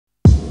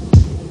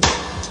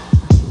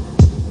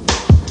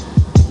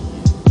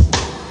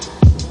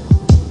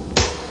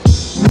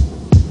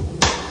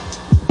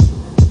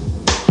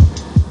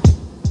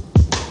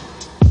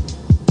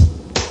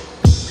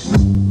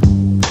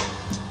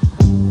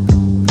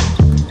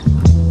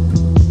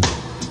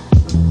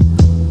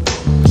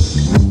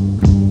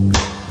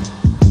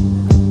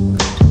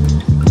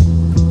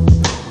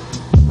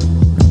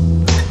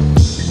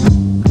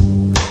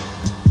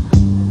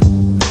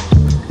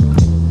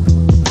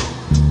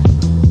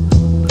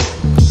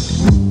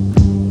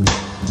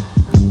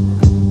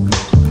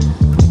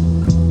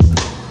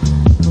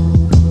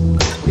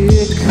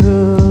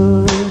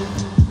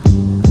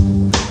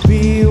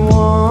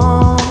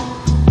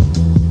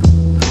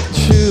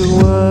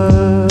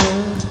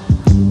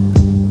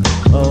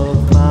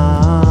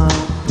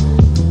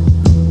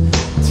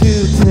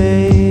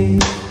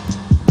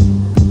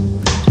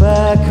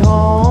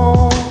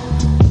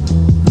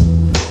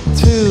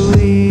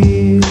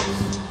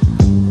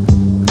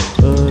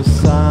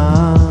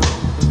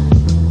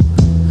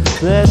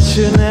that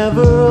you're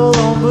never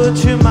alone,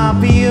 but you might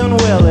be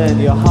unwell,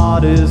 and your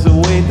heart is a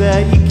weight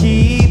that you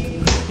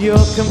keep. You're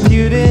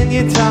computing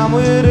your time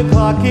with a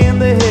clock in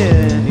the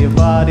head, and your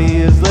body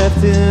is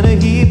left in a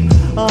heap.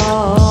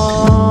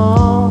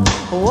 Oh,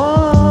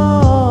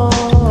 whoa,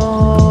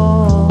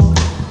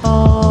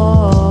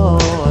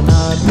 oh,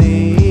 not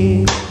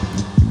me,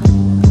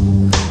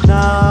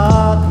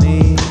 not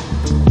me.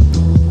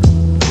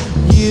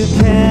 You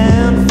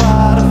can't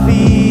fight a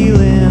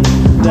feeling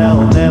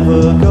that'll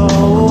never go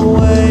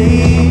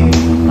away.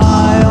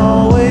 I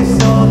always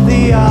thought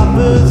the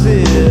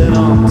opposite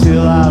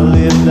until I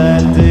lived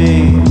that day.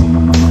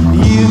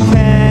 You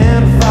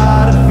can't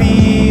fight a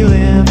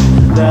feeling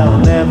that'll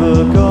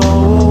never go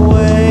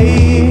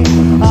away.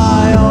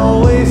 I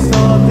always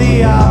thought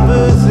the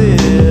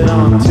opposite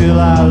until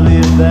I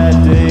lived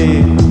that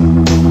day.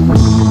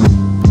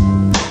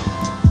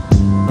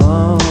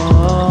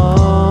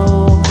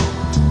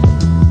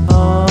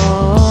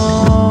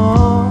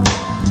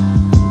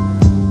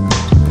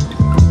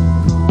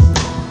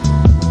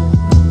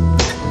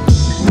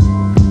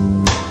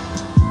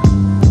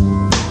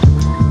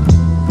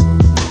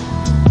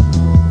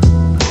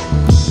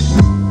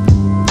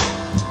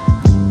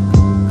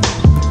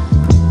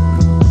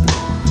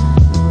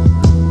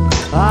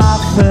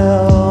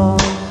 Fell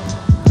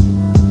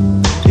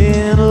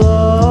in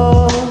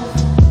love,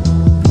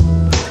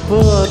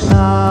 but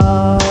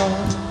not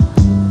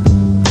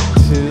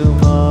too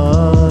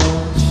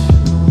much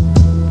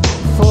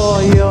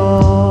for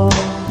your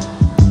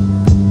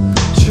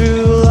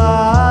true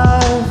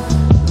life.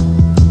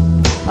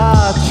 I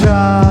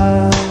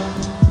tried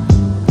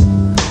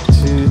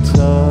to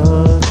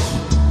touch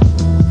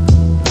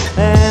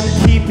and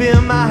keep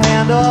in my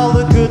hand all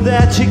the good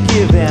that you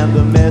give and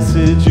the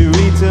message you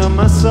read to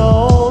my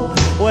soul.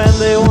 When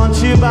they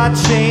want you by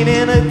chain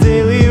in a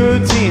daily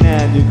routine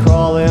and you're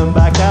crawling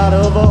back out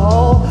of a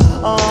hole.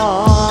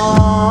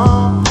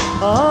 Oh,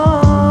 oh,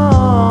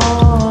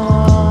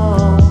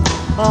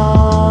 oh,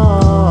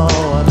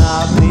 oh,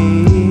 not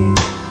me,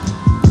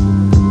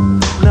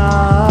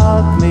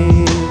 not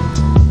me.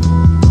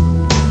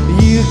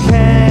 You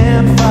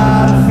can't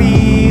fight a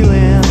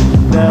feeling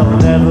that'll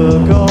never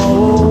go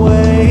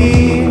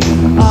away.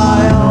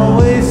 I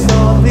always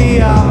thought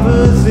the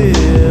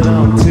opposite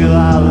until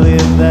I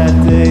lived that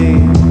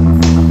day.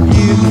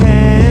 You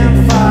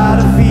can't fight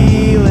a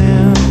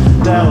feeling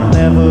that'll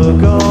never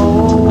go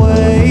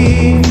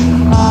away.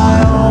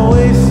 I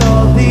always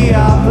thought the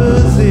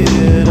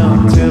opposite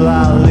until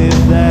I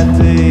lived that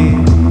day.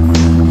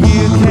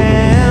 You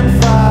can't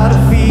fight a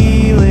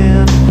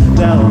feeling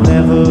that'll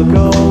never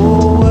go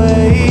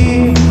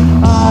away.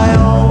 I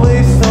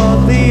always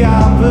thought the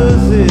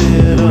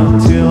opposite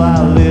until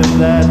I lived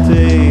that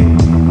day.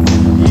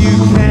 You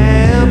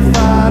can't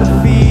fight a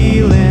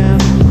feeling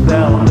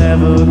that'll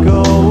never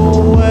go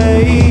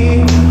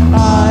away.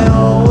 I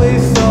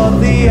always thought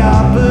the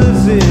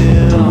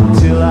opposite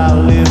until I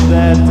lived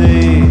that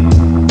day.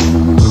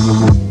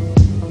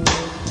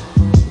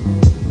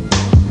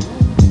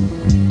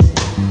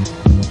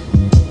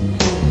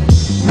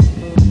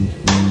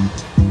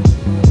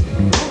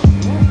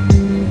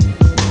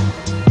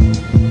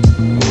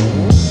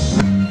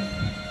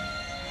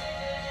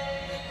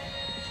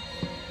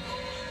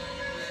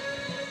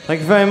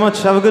 Thank you very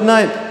much. Have a good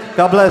night.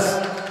 God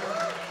bless.